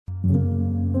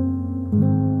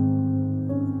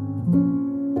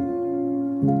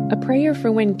A Prayer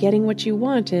for When Getting What You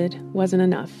Wanted Wasn't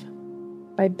Enough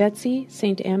by Betsy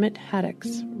St. Amant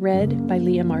Haddocks, read by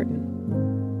Leah Martin.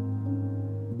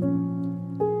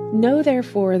 Know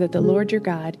therefore that the Lord your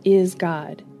God is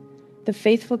God, the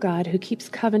faithful God who keeps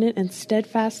covenant and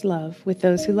steadfast love with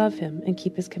those who love him and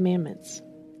keep his commandments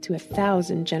to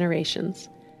 1,000 generations.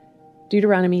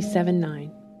 Deuteronomy 7:9.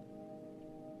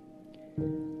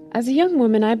 As a young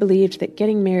woman, I believed that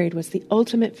getting married was the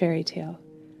ultimate fairy tale.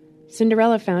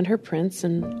 Cinderella found her prince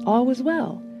and all was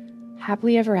well.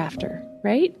 Happily ever after,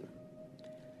 right?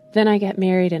 Then I got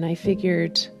married and I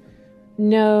figured,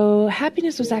 no,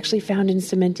 happiness was actually found in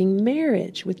cementing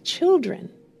marriage with children.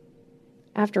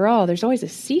 After all, there's always a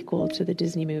sequel to the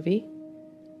Disney movie.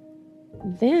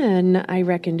 Then I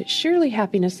reckoned surely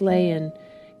happiness lay in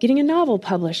getting a novel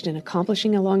published and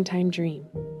accomplishing a long-time dream.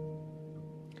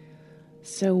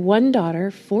 So 1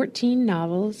 daughter, 14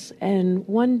 novels, and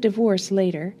 1 divorce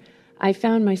later, I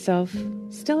found myself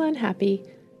still unhappy,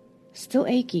 still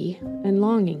achy, and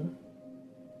longing.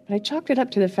 But I chalked it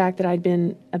up to the fact that I'd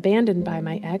been abandoned by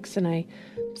my ex, and I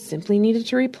simply needed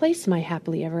to replace my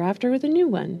happily ever after with a new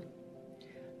one.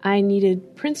 I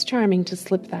needed Prince Charming to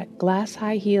slip that glass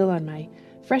high heel on my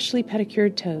freshly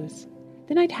pedicured toes.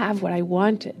 Then I'd have what I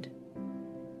wanted.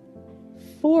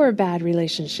 4 bad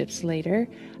relationships later,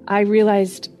 I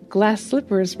realized glass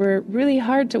slippers were really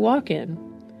hard to walk in.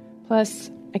 Plus,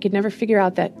 I could never figure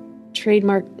out that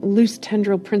trademark loose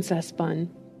tendril princess bun.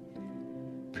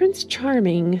 Prince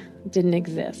Charming didn't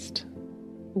exist.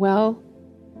 Well,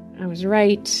 I was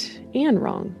right and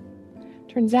wrong.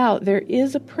 Turns out there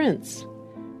is a prince,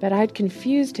 but I'd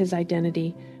confused his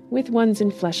identity with one's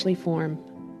in fleshly form.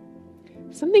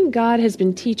 Something God has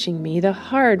been teaching me the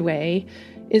hard way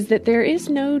is that there is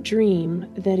no dream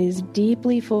that is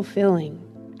deeply fulfilling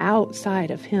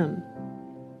outside of him.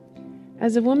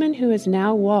 As a woman who has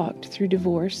now walked through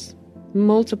divorce,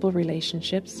 multiple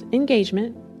relationships,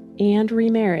 engagement, and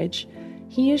remarriage,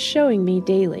 he is showing me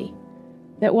daily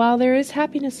that while there is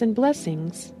happiness and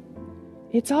blessings,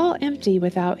 it's all empty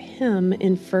without him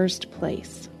in first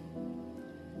place.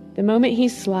 The moment he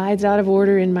slides out of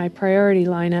order in my priority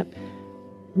lineup,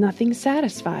 nothing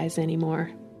satisfies anymore.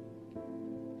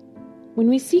 When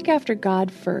we seek after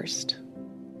God first,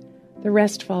 the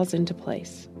rest falls into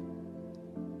place.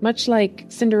 Much like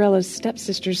Cinderella's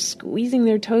stepsisters squeezing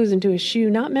their toes into a shoe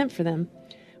not meant for them,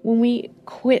 when we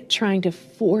quit trying to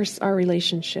force our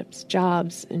relationships,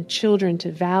 jobs, and children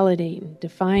to validate and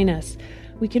define us,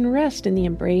 we can rest in the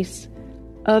embrace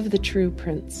of the true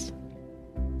Prince.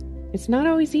 It's not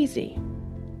always easy.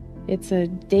 It's a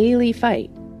daily fight,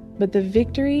 but the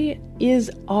victory is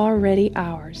already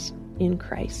ours in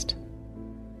Christ.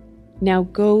 Now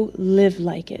go live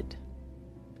like it.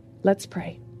 Let's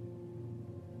pray.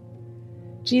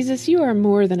 Jesus, you are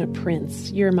more than a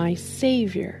prince. You're my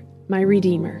Savior, my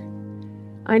Redeemer.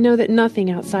 I know that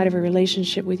nothing outside of a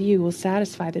relationship with you will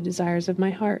satisfy the desires of my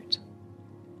heart.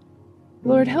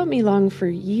 Lord, help me long for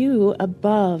you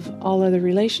above all other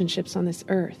relationships on this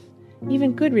earth,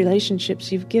 even good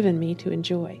relationships you've given me to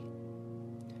enjoy.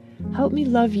 Help me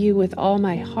love you with all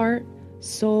my heart,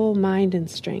 soul, mind, and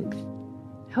strength.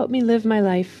 Help me live my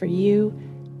life for you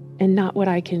and not what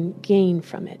I can gain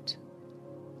from it.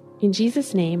 In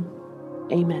Jesus' name,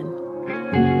 amen.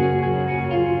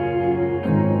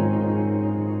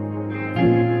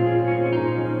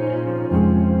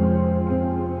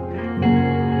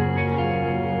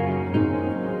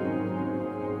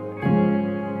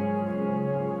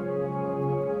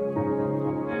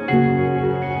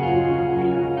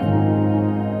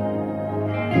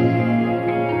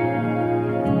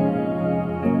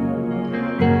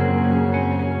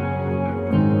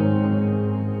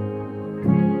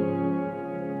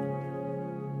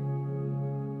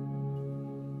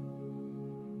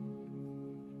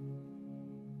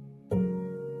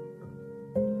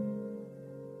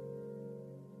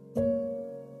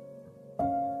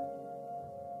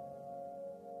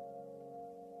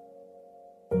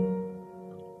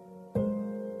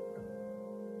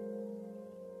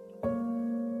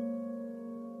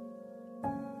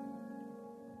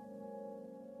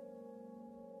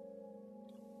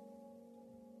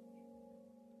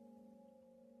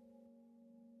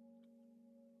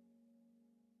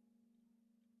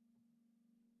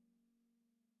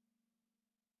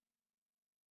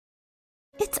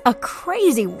 It's a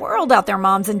crazy world out there,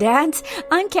 moms and dads.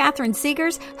 I'm Catherine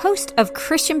Segars, host of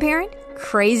Christian Parent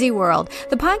Crazy World,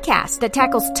 the podcast that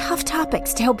tackles tough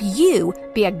topics to help you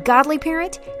be a godly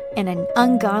parent in an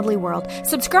ungodly world.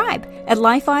 Subscribe at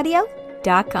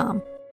lifeaudio.com.